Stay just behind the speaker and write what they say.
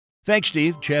Thanks,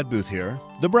 Steve. Chad Booth here.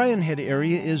 The Brian Head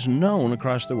area is known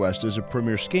across the West as a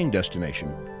premier skiing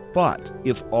destination. But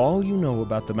if all you know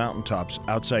about the mountaintops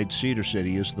outside Cedar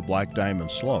City is the Black Diamond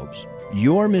Slopes,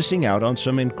 you're missing out on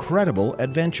some incredible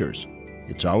adventures.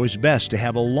 It's always best to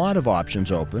have a lot of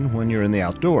options open when you're in the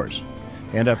outdoors.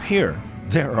 And up here,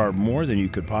 there are more than you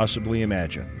could possibly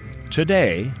imagine.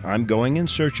 Today, I'm going in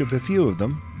search of a few of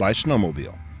them by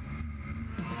snowmobile.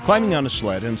 Climbing on a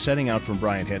sled and setting out from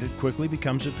Brian Head, it quickly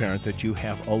becomes apparent that you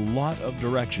have a lot of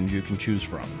directions you can choose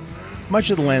from.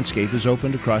 Much of the landscape is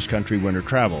open to cross-country winter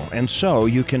travel, and so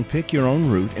you can pick your own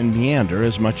route and meander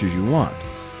as much as you want.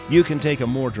 You can take a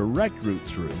more direct route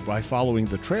through by following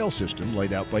the trail system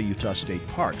laid out by Utah State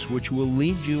Parks, which will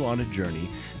lead you on a journey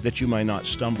that you might not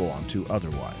stumble onto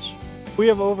otherwise. We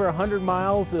have over 100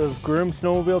 miles of groomed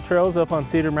snowmobile trails up on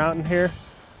Cedar Mountain here.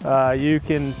 You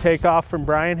can take off from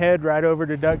Brian Head right over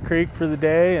to Duck Creek for the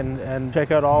day and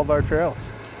check out all of our trails.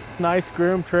 Nice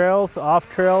groomed trails,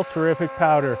 off-trail, terrific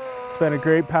powder. It's been a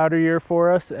great powder year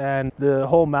for us, and the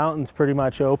whole mountain's pretty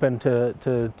much open to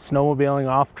snowmobiling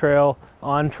off-trail,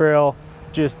 on-trail,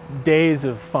 just days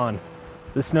of fun.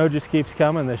 The snow just keeps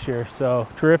coming this year, so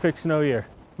terrific snow year.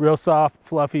 Real soft,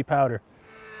 fluffy powder.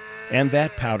 And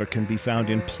that powder can be found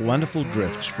in plentiful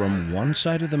drifts from one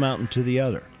side of the mountain to the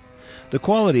other. The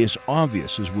quality is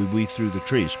obvious as we weave through the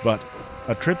trees, but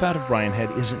a trip out of Brian Head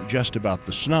isn't just about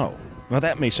the snow. Now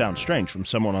that may sound strange from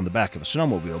someone on the back of a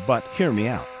snowmobile, but hear me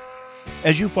out.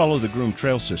 As you follow the groomed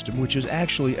trail system, which is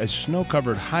actually a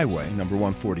snow-covered highway, number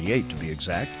 148 to be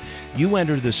exact, you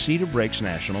enter the Cedar Breaks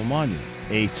National Monument,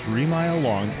 a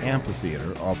 3-mile-long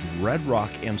amphitheater of red rock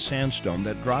and sandstone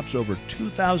that drops over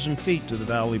 2,000 feet to the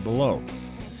valley below.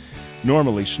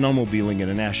 Normally, snowmobiling in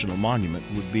a national monument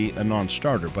would be a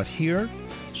non-starter, but here,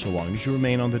 so long as you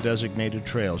remain on the designated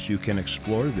trails, you can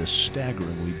explore this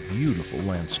staggeringly beautiful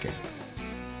landscape.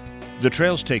 The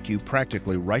trails take you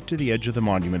practically right to the edge of the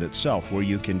monument itself, where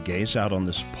you can gaze out on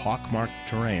this pockmarked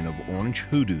terrain of orange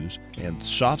hoodoos and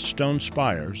soft stone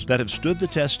spires that have stood the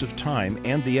test of time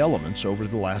and the elements over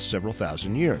the last several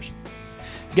thousand years.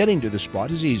 Getting to the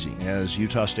spot is easy, as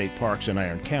Utah State Parks and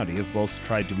Iron County have both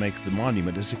tried to make the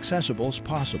monument as accessible as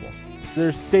possible.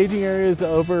 There's staging areas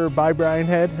over by Brian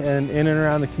Head and in and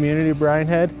around the community of Brian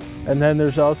Head, and then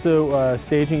there's also a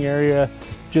staging area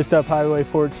just up Highway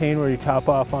 14 where you top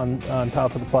off on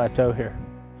top of the plateau here.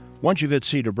 Once you've hit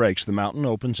Cedar Breaks, the mountain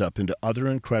opens up into other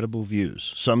incredible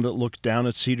views, some that look down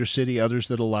at Cedar City, others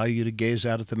that allow you to gaze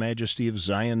out at the majesty of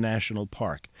Zion National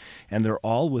Park, and they're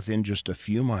all within just a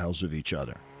few miles of each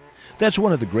other. That's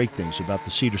one of the great things about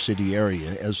the Cedar City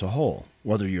area as a whole.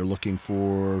 Whether you're looking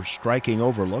for striking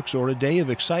overlooks or a day of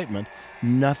excitement,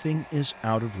 nothing is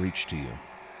out of reach to you.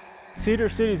 Cedar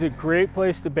City is a great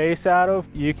place to base out of.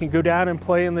 You can go down and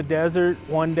play in the desert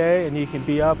one day, and you can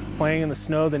be up playing in the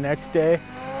snow the next day.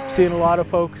 I've seen a lot of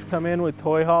folks come in with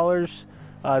toy haulers.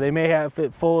 They may have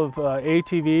it full of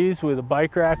ATVs with a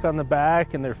bike rack on the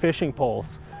back and their fishing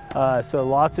poles. So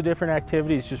lots of different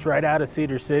activities just right out of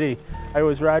Cedar City. I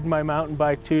was riding my mountain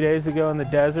bike 2 days ago in the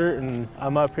desert, and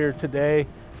I'm up here today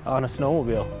on a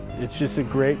snowmobile. It's just a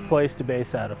great place to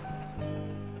base out of.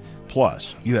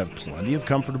 Plus, you have plenty of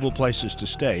comfortable places to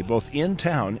stay, both in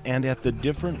town and at the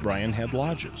different Brian Head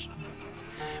lodges.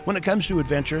 When it comes to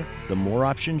adventure, the more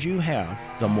options you have,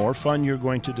 the more fun you're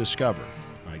going to discover.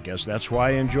 I guess that's why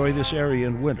I enjoy this area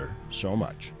in winter so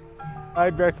much.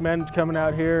 I'd recommend coming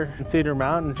out here in Cedar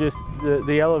Mountain. Just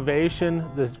the elevation,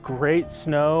 this great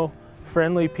snow,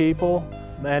 friendly people,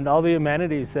 and all the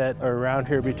amenities that are around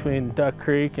here between Duck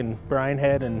Creek and Brian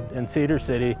Head and Cedar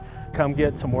City. Come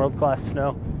get some world-class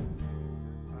snow.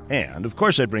 And, of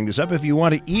course, I bring this up. If you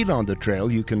want to eat on the trail,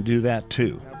 you can do that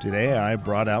too. Today, I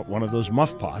brought out one of those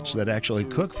muff pots that actually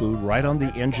cook food right on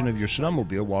the engine of your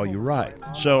snowmobile while you ride.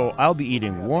 So I'll be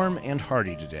eating warm and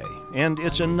hearty today. And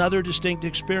it's another distinct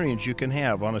experience you can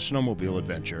have on a snowmobile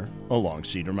adventure along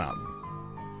Cedar Mountain.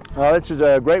 This is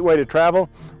a great way to travel.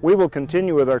 We will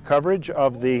continue with our coverage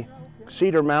of the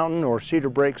Cedar Mountain or Cedar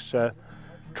Breaks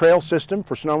trail system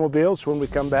for snowmobiles. When we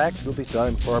come back, it'll be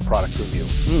time for our product review.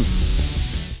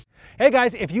 Hey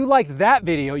guys, if you liked that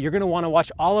video, you're going to want to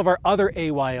watch all of our other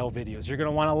AYL videos. You're going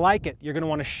to want to like it, you're going to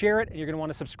want to share it, and you're going to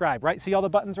want to subscribe, right? See all the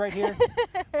buttons right here?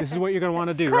 This is what you're going to want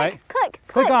to do, right?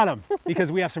 Click on them,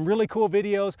 because we have some really cool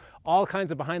videos, all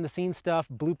kinds of behind the scenes stuff,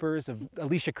 bloopers of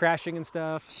Alicia crashing and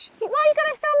stuff. Why are you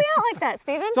going to sell me out like that,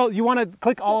 Steven? So you want to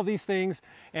click all of these things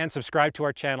and subscribe to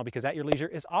our channel, because At Your Leisure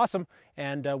is awesome,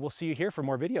 and we'll see you here for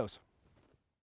more videos.